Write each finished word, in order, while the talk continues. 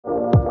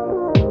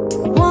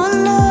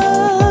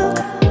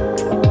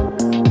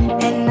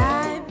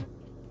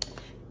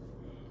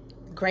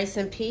Grace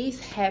and peace.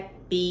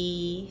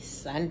 Happy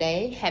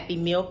Sunday. Happy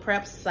meal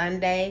prep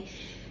Sunday.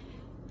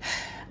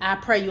 I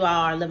pray you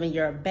all are living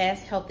your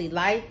best healthy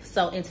life.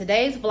 So in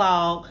today's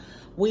vlog,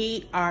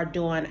 we are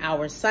doing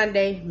our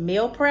Sunday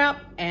meal prep,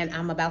 and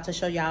I'm about to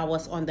show y'all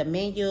what's on the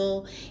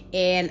menu,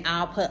 and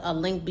I'll put a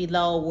link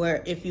below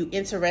where if you're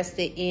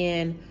interested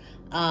in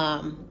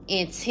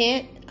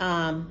intent,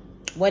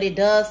 what it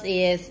does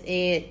is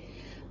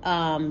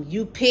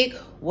you pick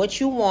what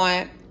you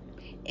want.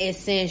 It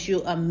sends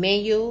you a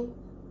menu,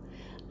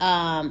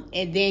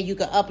 and then you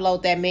can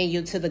upload that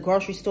menu to the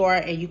grocery store,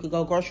 and you could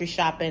go grocery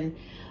shopping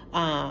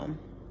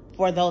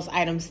for those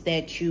items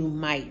that you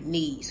might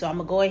need. So I'm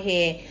gonna go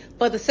ahead,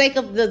 for the sake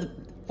of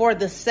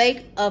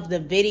the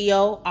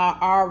video, I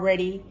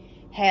already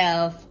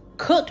have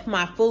cooked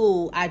my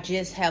food. I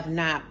just have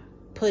not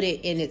put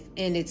it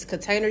in its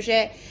containers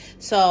yet.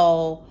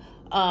 So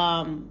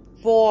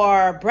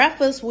for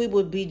breakfast, we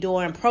would be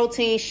doing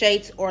protein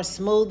shakes or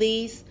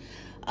smoothies.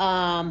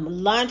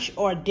 Lunch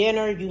or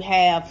dinner, you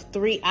have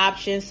 3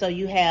 options. So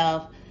you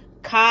have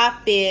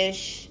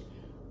codfish,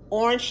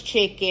 orange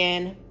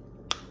chicken,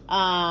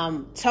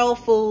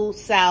 tofu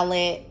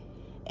salad,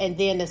 and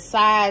then the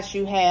sides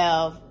you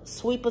have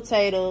sweet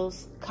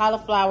potatoes,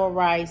 cauliflower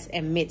rice,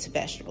 and mixed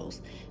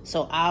vegetables.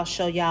 So I'll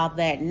show y'all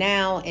that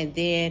now, and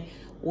then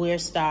we'll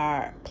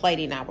start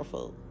plating our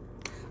food.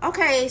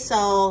 Okay,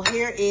 so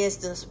here is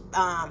the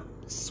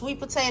sweet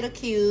potato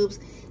cubes.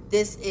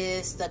 This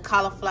is the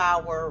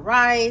cauliflower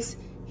rice.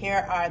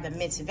 Here are the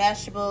mixed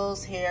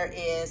vegetables. Here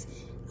is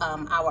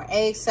our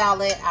egg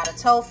salad out of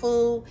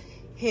tofu.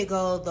 Here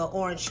go the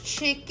orange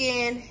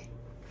chicken.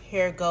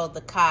 Here go the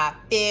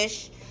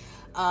codfish.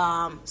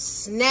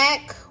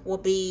 Snack will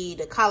be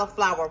the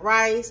cauliflower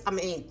rice.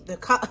 The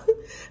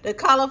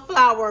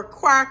cauliflower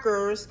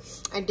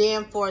crackers. And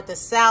then for the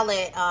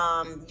salad,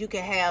 you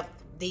can have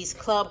these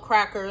club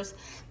crackers.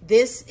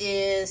 This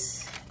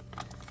is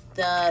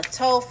the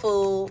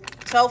tofu,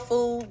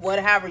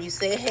 whatever you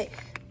say it,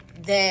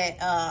 that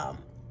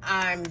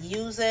I'm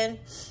using.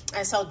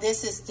 And so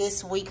this is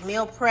this week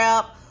meal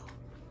prep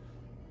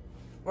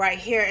right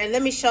here. And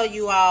let me show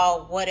you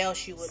all what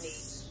else you would need.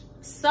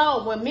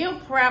 So when meal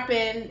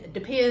prepping,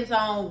 depends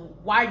on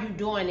why you're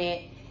doing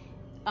it.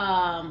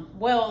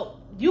 Well,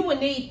 you will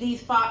need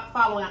these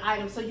following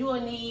items. So you will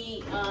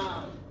need,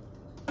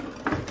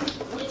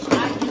 which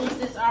I use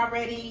this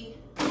already,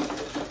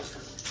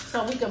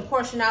 so we can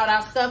portion out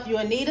our stuff.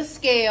 You'll need a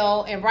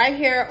scale, and right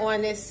here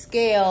on this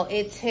scale,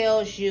 it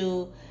tells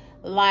you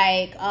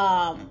like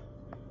how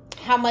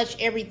much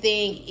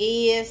everything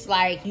is.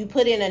 Like you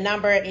put in a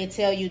number, it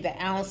tell you the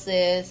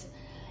ounces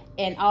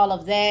and all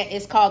of that.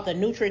 It's called the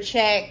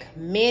NutriCheck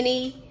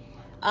Mini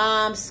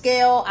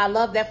scale. I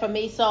love that for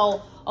me.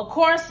 So of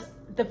course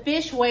the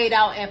fish weighed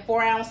out at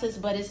 4 ounces,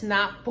 but it's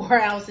not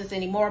 4 ounces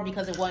anymore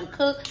because it wasn't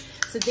cooked.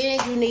 So then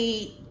you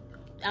need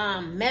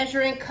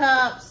measuring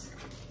cups,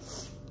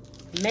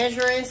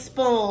 measuring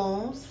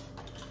spoons,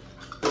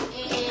 and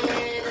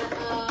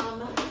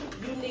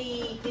you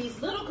need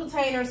these little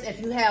containers if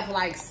you have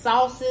like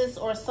sauces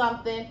or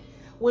something,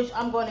 which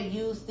I'm going to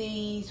use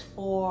these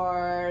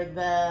for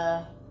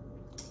the,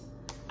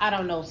 I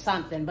don't know,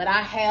 something, but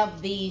I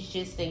have these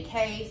just in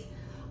case.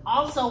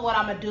 Also, what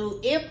I'm gonna do,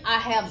 if I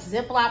have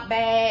Ziploc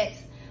bags,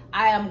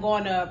 I am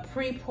going to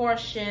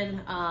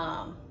pre-portion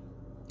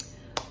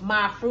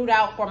my fruit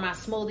out for my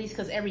smoothies,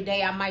 because every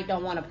day I might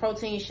don't want a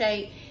protein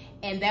shake.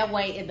 And that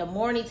way in the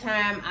morning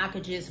time, I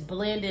could just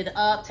blend it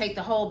up, take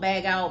the whole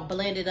bag out,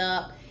 blend it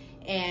up,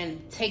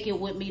 and take it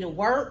with me to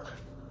work.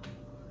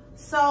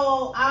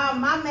 So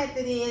my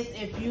method is,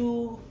 if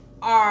you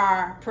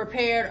are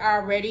prepared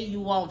already,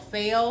 you won't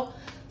fail.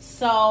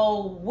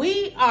 So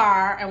we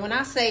are, and when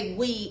I say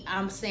we,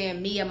 I'm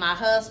saying me and my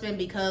husband,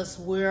 because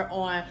we're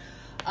on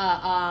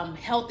a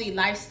healthy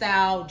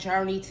lifestyle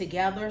journey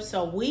together.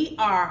 So we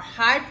are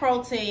high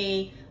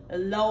protein,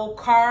 low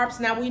carbs.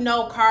 Now we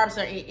know carbs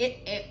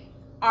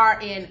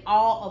are in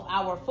all of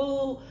our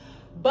food,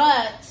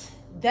 but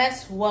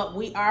that's what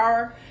we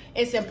are.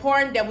 It's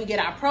important that we get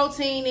our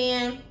protein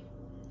in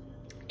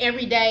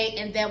every day,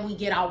 and that we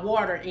get our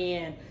water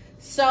in.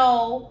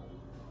 So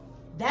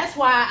that's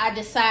why I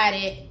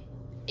decided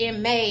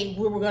in May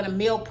we were going to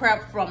meal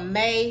prep from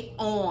May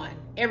on.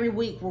 Every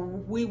week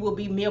we will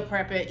be meal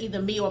prepping,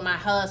 either me or my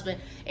husband.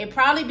 It'd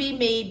probably be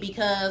me,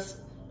 because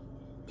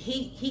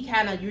he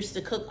kind of used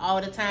to cook all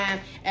the time,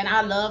 and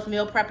I love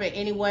meal prepping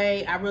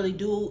anyway. I really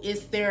do.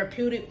 It's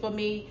therapeutic for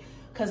me,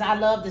 because I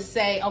love to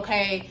say,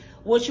 okay,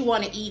 what you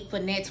want to eat for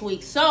next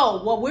week.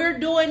 So what we're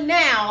doing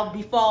now,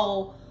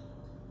 before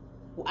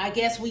I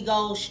guess we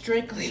go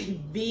strictly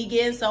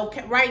vegan, so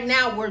right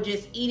now we're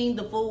just eating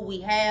the food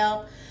we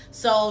have.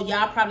 So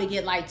y'all probably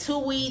get like 2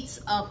 weeks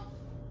of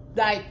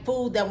like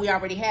food that we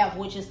already have,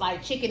 which is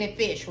like chicken and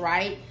fish,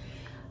 right?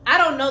 I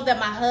don't know that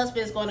my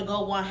husband's going to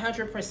go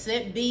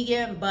 100%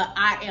 vegan, but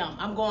I am.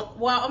 I'm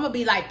going to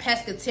be like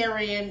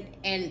pescatarian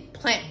and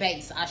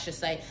plant-based, I should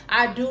say.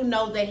 I do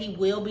know that he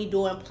will be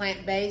doing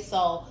plant-based,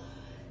 so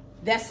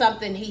that's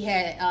something he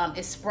had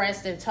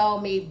expressed and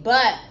told me.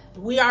 But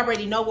we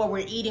already know what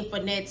we're eating for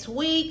next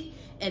week.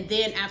 And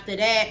then after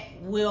that,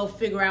 we'll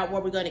figure out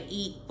what we're going to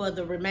eat for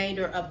the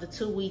remainder of the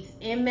 2 weeks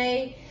in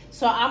May.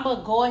 So I'm going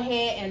to go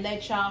ahead and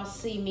let y'all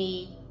see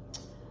me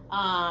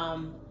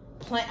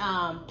plate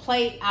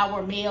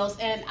our meals.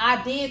 And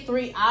I did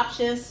 3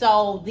 options.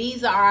 So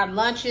these are our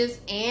lunches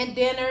and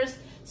dinners.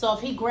 So if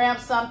he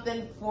grabs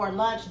something for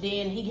lunch,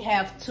 then he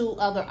have 2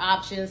 other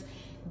options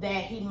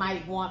that he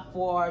might want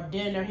for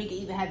dinner. He can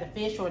either have the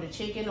fish or the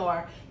chicken,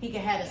 or he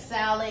can have a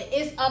salad.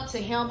 It's up to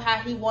him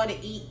how he want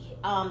to eat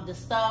the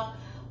stuff.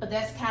 But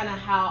that's kind of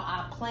how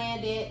I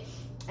planned it.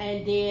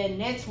 And then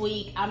next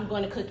week, I'm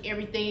going to cook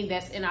everything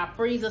that's in our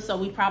freezer. So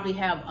we probably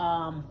have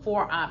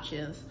 4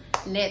 options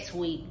next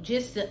week,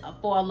 just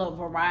for a little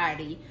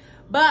variety.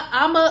 But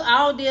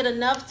I did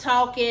enough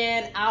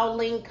talking. I'll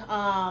link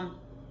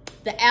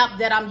the app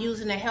that I'm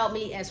using to help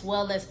me, as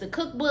well as the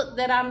cookbook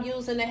that I'm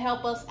using to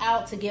help us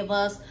out, to give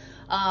us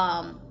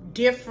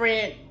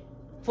different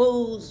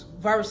foods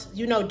versus,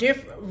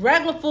 different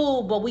regular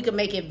food, but we can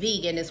make it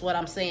vegan, is what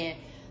I'm saying.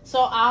 So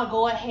I'll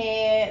go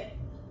ahead,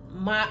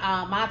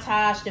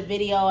 montage the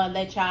video and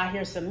let y'all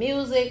hear some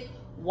music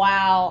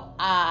while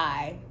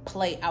I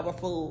plate our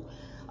food.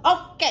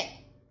 Okay.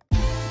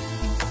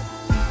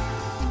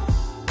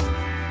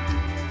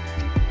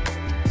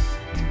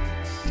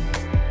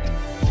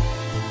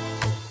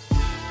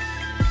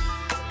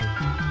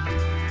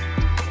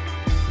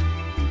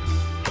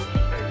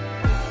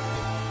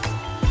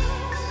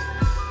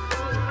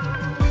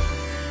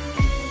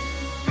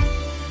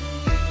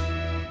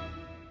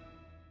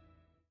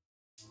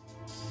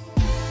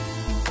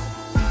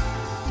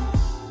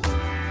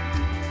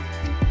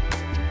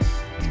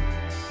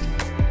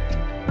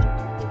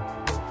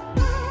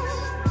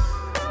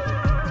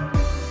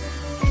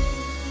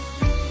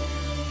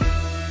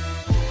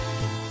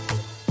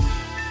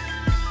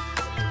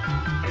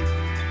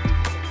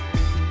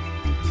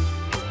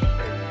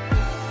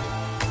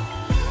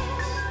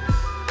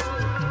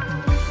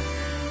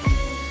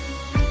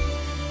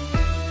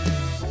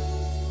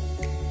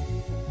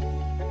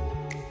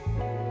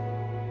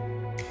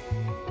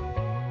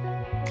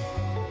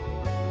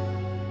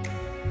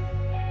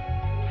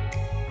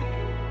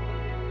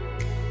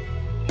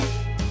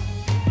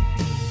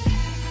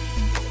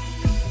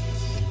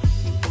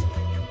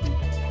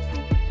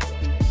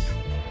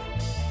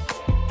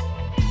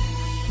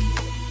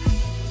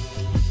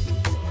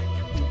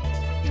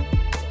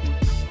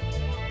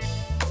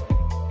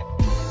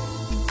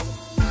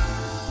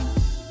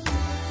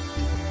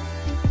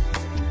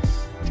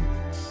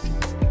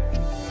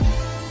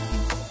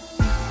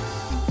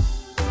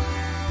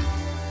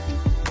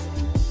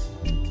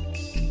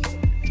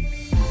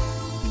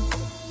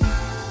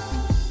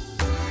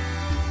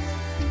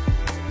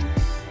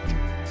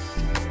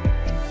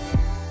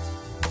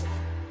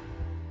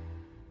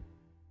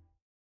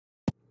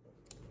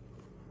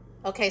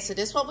 Okay, so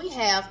this is what we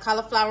have: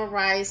 cauliflower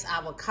rice,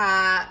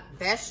 avocado,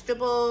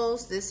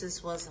 vegetables. This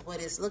is what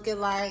it's looking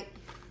like.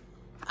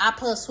 I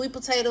put sweet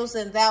potatoes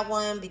in that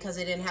one because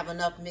it didn't have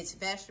enough mixed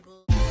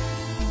vegetables.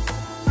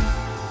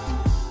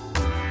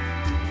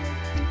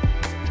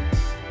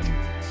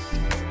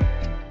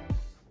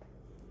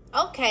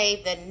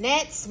 Okay, the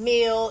next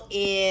meal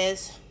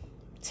is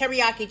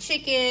teriyaki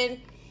chicken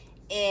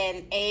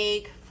and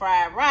egg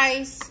fried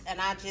rice.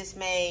 And I just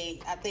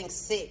made, I think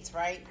 6,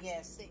 right?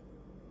 Yeah, 6.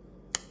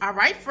 All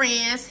right,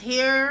 friends,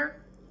 here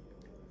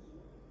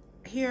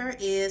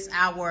is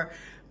our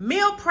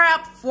meal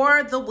prep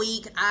for the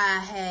week. I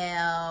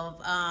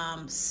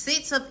have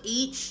 6 of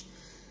each,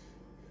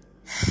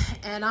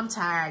 and I'm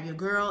tired. Your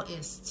girl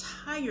is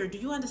tired. Do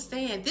you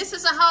understand? This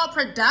is a whole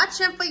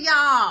production for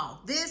y'all.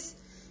 This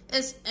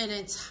is an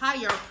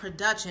entire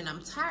production.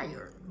 I'm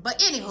tired. But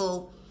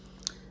anywho,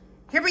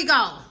 here we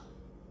go.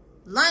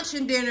 Lunch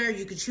and dinner,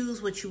 you can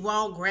choose what you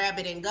want, grab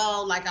it and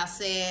go. Like I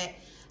said,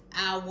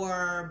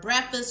 our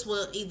breakfast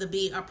will either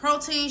be a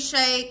protein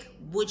shake,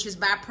 which is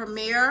by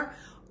Premier,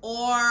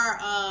 or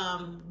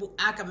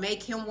I can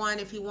make him one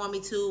if he want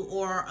me to,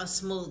 or a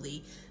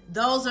smoothie.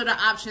 Those are the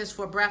options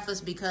for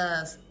breakfast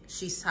because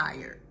she's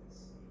tired.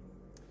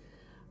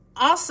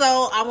 Also,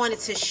 I wanted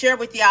to share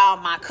with y'all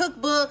my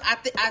cookbook.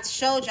 I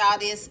showed y'all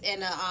this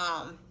in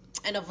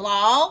a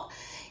vlog.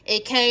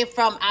 It came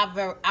from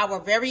our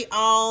very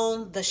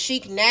own The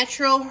Chic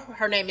Natural.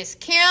 Her name is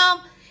Kim.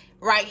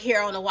 Right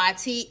here on the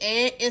YT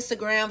and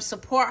Instagram.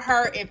 Support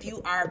her if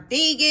you are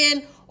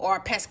vegan or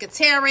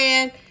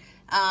pescatarian.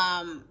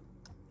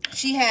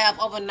 She have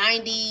over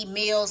 90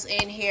 meals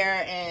in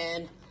here,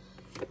 and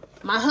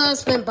my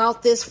husband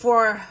bought this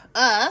for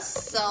us,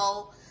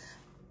 so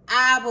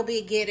I will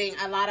be getting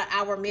a lot of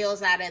our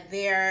meals out of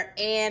there.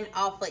 And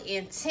off of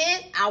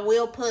Intent, I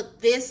will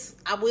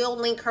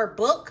link her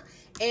book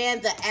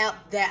and the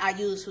app that I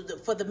use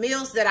for the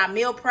meals that I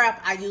meal prep.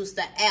 I use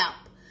the app.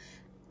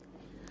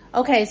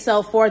 Okay,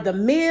 so for the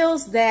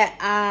meals that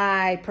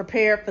I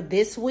prepared for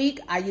this week,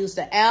 I use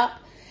the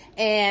app,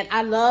 and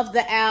I love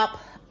the app.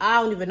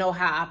 I don't even know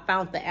how I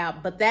found the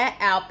app, but that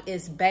app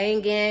is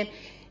banging.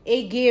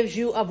 It gives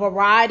you a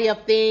variety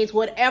of things,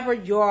 whatever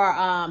your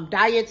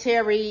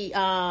dietary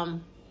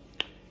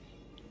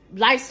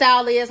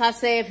lifestyle is. I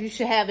say if you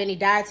should have any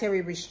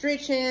dietary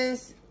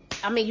restrictions,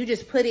 I mean, you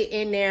just put it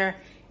in there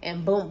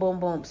and boom, boom,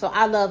 boom. So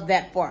I love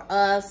that for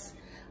us.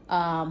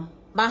 My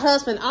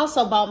husband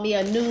also bought me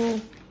a new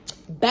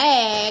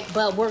bag,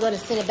 but we're going to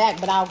send it back,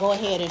 but I'll go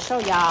ahead and show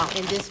y'all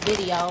in this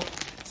video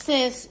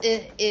since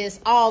it is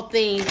all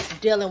things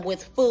dealing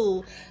with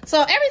food.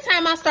 So every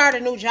time I start a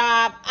new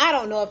job, I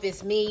don't know if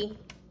it's me,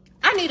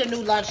 I need a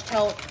new lunch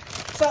tote.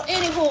 So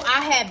anywho,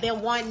 I have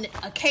been wanting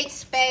a Kate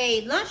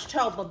Spade lunch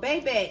tote, but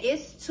baby,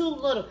 it's too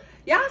little.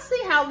 Y'all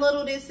see how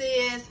little this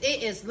is?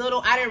 It is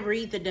little. I didn't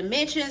read the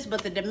dimensions,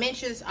 but the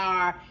dimensions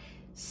are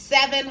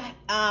 7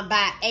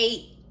 by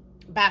 8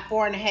 by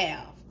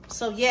 4.5.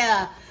 So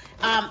yeah,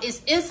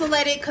 it's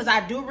insulated because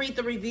I do read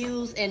the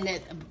reviews, and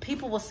that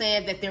people were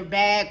saying that their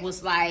bag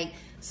was like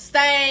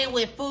stained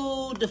with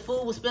food. The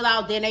food would spill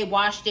out, then they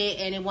washed it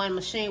and it wasn't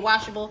machine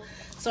washable.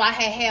 So I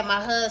had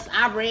my husband,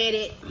 I read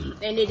it,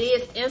 and it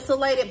is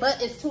insulated, but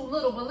it's too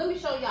little. But let me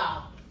show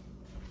y'all.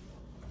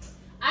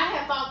 I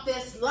have bought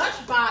this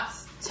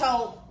lunchbox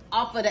tote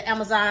off of the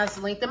Amazon's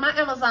link in my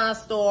Amazon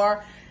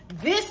store.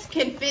 This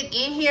can fit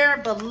in here,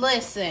 but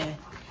listen,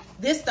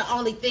 this is the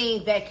only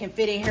thing that can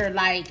fit in here.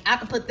 Like, I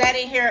can put that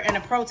in here and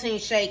a protein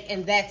shake,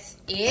 and that's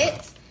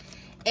it.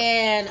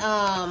 And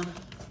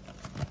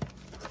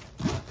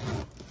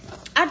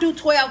I do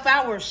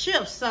 12-hour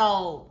shifts,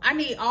 so I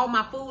need all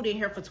my food in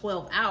here for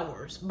 12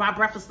 hours. My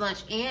breakfast,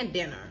 lunch, and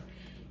dinner.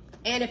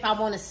 And if I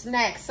want a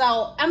snack.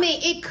 So, I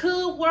mean, it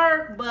could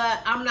work,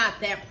 but I'm not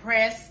that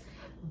pressed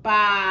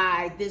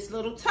by this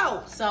little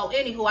tote. So,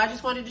 anywho, I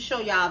just wanted to show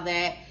y'all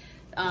that.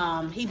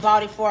 He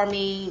bought it for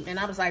me, and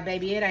I was like,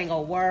 baby, it ain't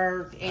gonna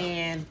work.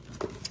 And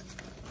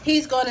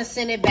he's gonna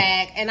send it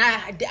back. And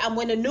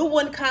when the new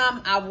one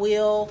come, I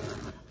will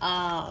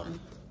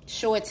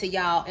show it to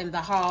y'all in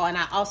the haul. And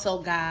I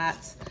also got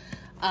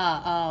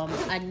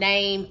a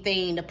name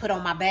thing to put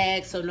on my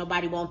bag so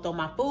nobody won't throw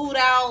my food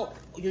out.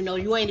 You know,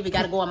 you ain't even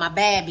got to go on my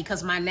bag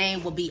because my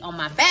name will be on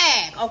my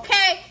bag,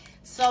 okay?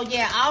 So,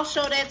 yeah, I'll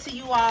show that to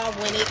you all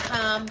when it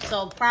comes.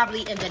 So,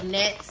 probably in the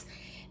next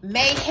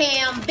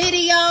Mayhem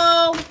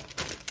video.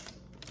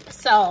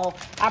 So,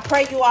 I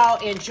pray you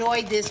all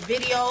enjoyed this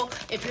video.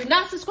 If you're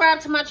not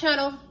subscribed to my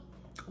channel,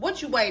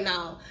 what you waiting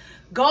on?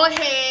 Go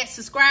ahead,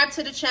 subscribe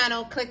to the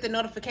channel, click the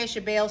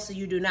notification bell so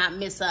you do not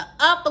miss an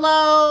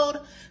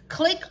upload.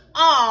 Click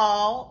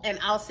all, and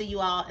I'll see you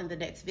all in the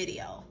next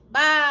video.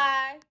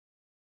 Bye.